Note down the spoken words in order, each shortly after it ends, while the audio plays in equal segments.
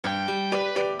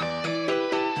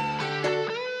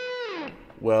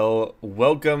Well,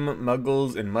 welcome,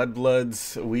 Muggles and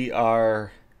Mudbloods. We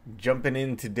are jumping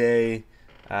in today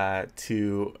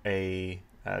to a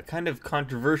kind of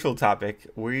controversial topic.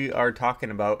 We are talking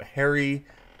about Harry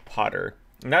Potter.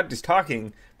 Not just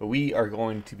talking, but we are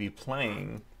going to be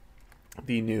playing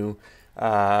the new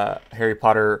Harry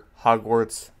Potter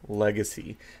Hogwarts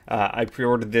Legacy. I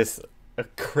pre-ordered this a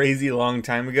crazy long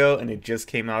time ago, and it just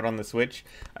came out on the Switch.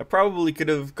 I probably could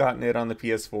have gotten it on the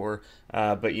PS4,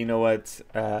 but you know what?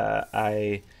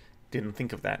 I didn't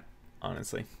think of that,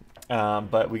 honestly.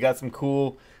 But we got some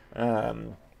cool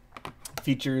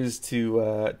features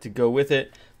to go with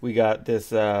it. We got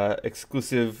this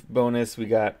exclusive bonus. We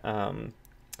got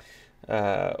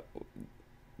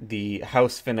the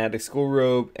House Fanatic School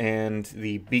Robe and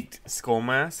the Beaked Skull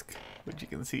Mask, which you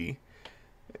can see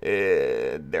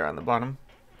there on the bottom.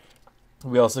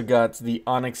 We also got the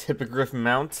Onyx Hippogriff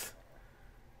Mount.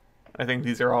 I think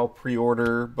these are all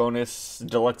pre-order bonus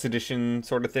deluxe edition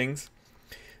sort of things.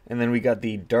 And then we got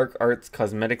the Dark Arts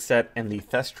Cosmetic Set and the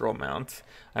Thestral Mount.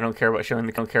 I don't care about showing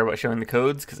the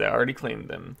codes because I already claimed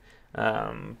them.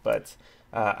 But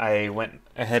I went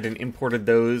ahead and imported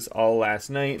those all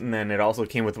last night, and then it also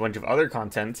came with a bunch of other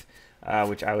content,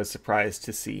 which I was surprised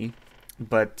to see.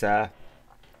 But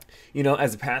you know,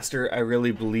 as a pastor, I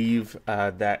really believe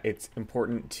that it's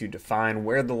important to define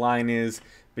where the line is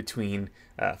between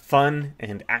fun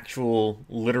and actual,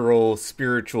 literal,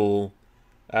 spiritual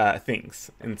things.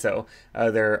 And so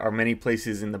there are many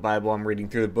places in the Bible. I'm reading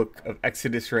through the book of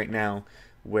Exodus right now,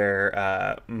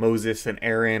 where Moses and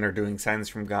Aaron are doing signs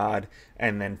from God,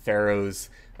 and then Pharaoh's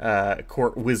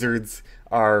court wizards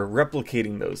are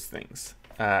replicating those things.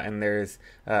 And there's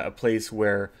a place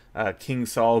where King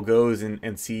Saul goes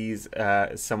and sees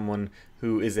someone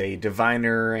who is a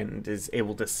diviner and is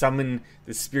able to summon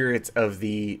the spirits of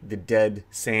the dead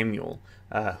Samuel,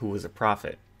 who was a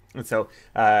prophet. And so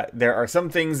there are some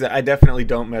things that I definitely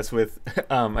don't mess with.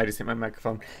 I just hit my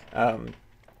microphone.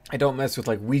 I don't mess with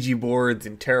like Ouija boards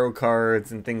and tarot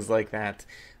cards and things like that,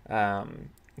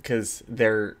 because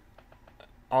there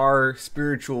are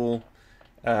spiritual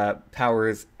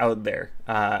powers out there.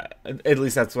 At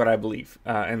least that's what I believe,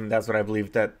 and that's what I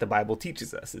believe that the Bible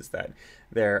teaches us, is that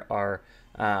there are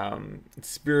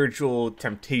spiritual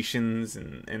temptations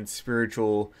and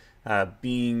spiritual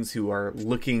beings who are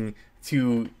looking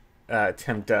to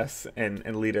tempt us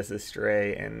and lead us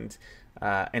astray, and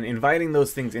inviting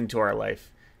those things into our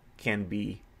life can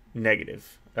be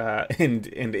negative.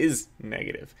 And is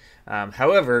negative.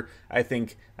 However, I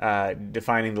think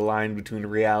defining the line between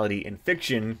reality and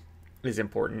fiction is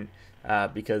important,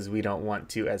 because we don't want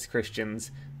to, as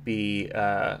Christians, be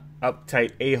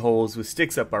uptight a-holes with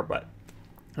sticks up our butt.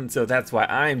 And so that's why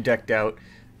I'm decked out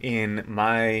in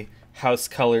my house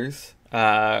colors.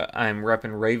 I'm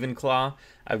repping Ravenclaw.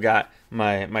 I've got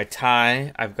my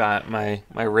tie. I've got my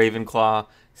Ravenclaw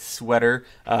sweater.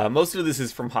 Most of this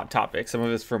is from Hot Topic. Some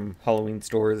of it's from Halloween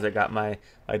stores. I got my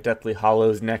Deathly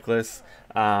Hallows necklace.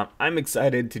 I'm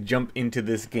excited to jump into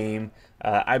this game.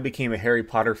 I became a Harry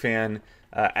Potter fan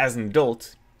as an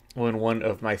adult when one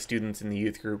of my students in the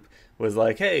youth group was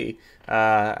like, hey,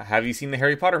 have you seen the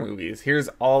Harry Potter movies? Here's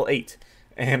all 8.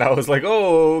 And I was like,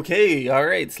 oh, okay, all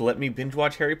right, so let me binge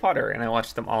watch Harry Potter. And I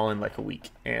watched them all in like a week,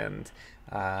 and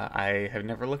I have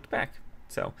never looked back.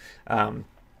 So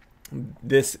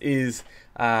this is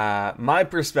my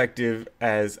perspective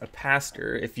as a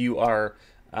pastor. If you are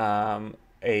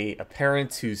a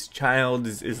parent whose child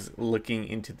is looking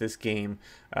into this game,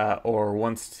 or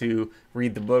wants to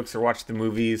read the books or watch the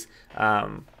movies,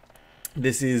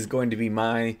 this is going to be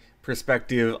my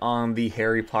perspective on the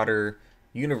Harry Potter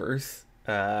universe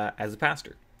as a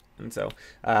pastor. And so,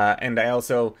 and I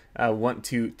also want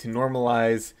to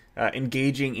normalize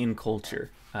engaging in culture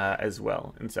as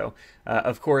well. And so,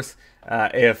 of course,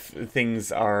 if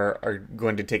things are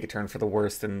going to take a turn for the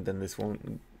worse, then this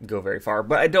won't go very far.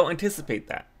 But I don't anticipate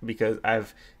that, because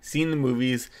I've seen the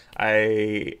movies.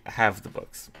 I have the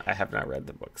books. I have not read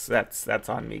the books. That's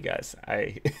on me, guys.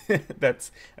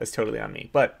 That's totally on me.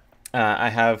 But I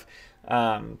have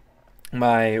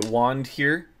my wand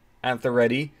here at the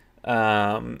ready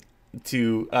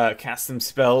to cast some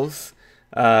spells,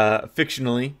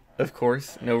 fictionally, of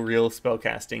course. No real spell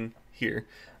casting here.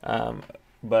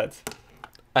 But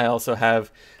I also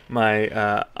have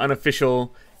my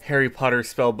unofficial Harry Potter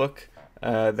spell book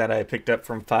that I picked up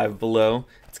from Five Below.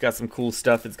 It's got some cool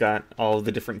stuff. It's got all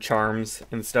the different charms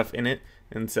and stuff in it.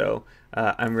 And so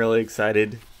I'm really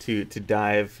excited to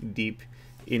dive deep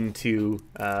into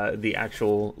the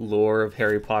actual lore of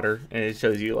Harry Potter. And it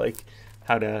shows you like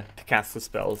how to cast the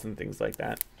spells and things like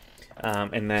that.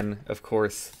 And then, of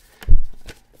course,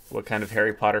 what kind of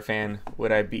Harry Potter fan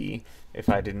would I be if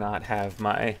I did not have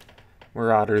my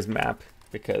Marauders map,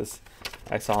 because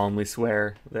I solemnly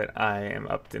swear that I am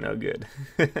up to no good.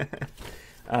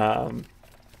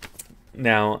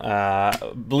 Now,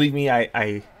 believe me,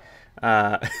 I've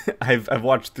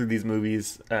watched through these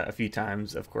movies a few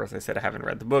times. Of course, I said I haven't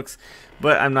read the books,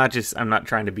 but I'm not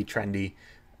trying to be trendy.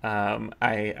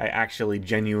 I actually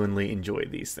genuinely enjoy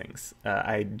these things.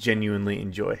 I genuinely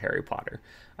enjoy Harry Potter.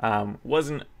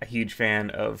 Wasn't a huge fan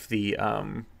of the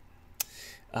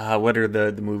what are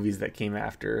the movies that came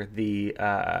after the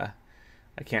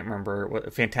I can't remember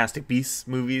what Fantastic Beasts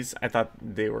movies. I thought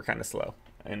they were kind of slow,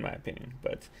 in my opinion.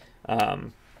 But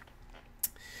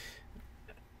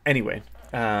anyway,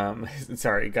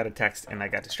 sorry, got a text and I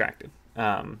got distracted.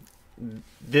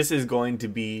 This is going to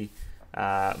be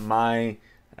my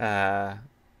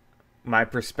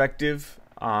perspective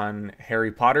on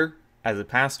Harry Potter as a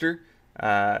pastor.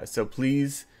 So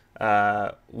please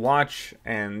watch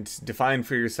and define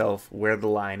for yourself where the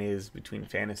line is between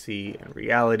fantasy and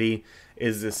reality.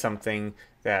 Is this something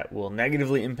that will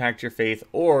negatively impact your faith,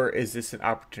 or is this an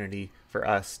opportunity for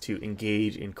us to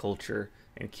engage in culture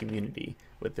and community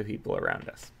with the people around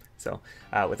us? So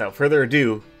without further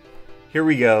ado, here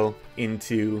we go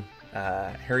into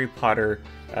Harry Potter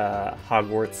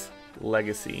Hogwarts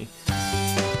Legacy.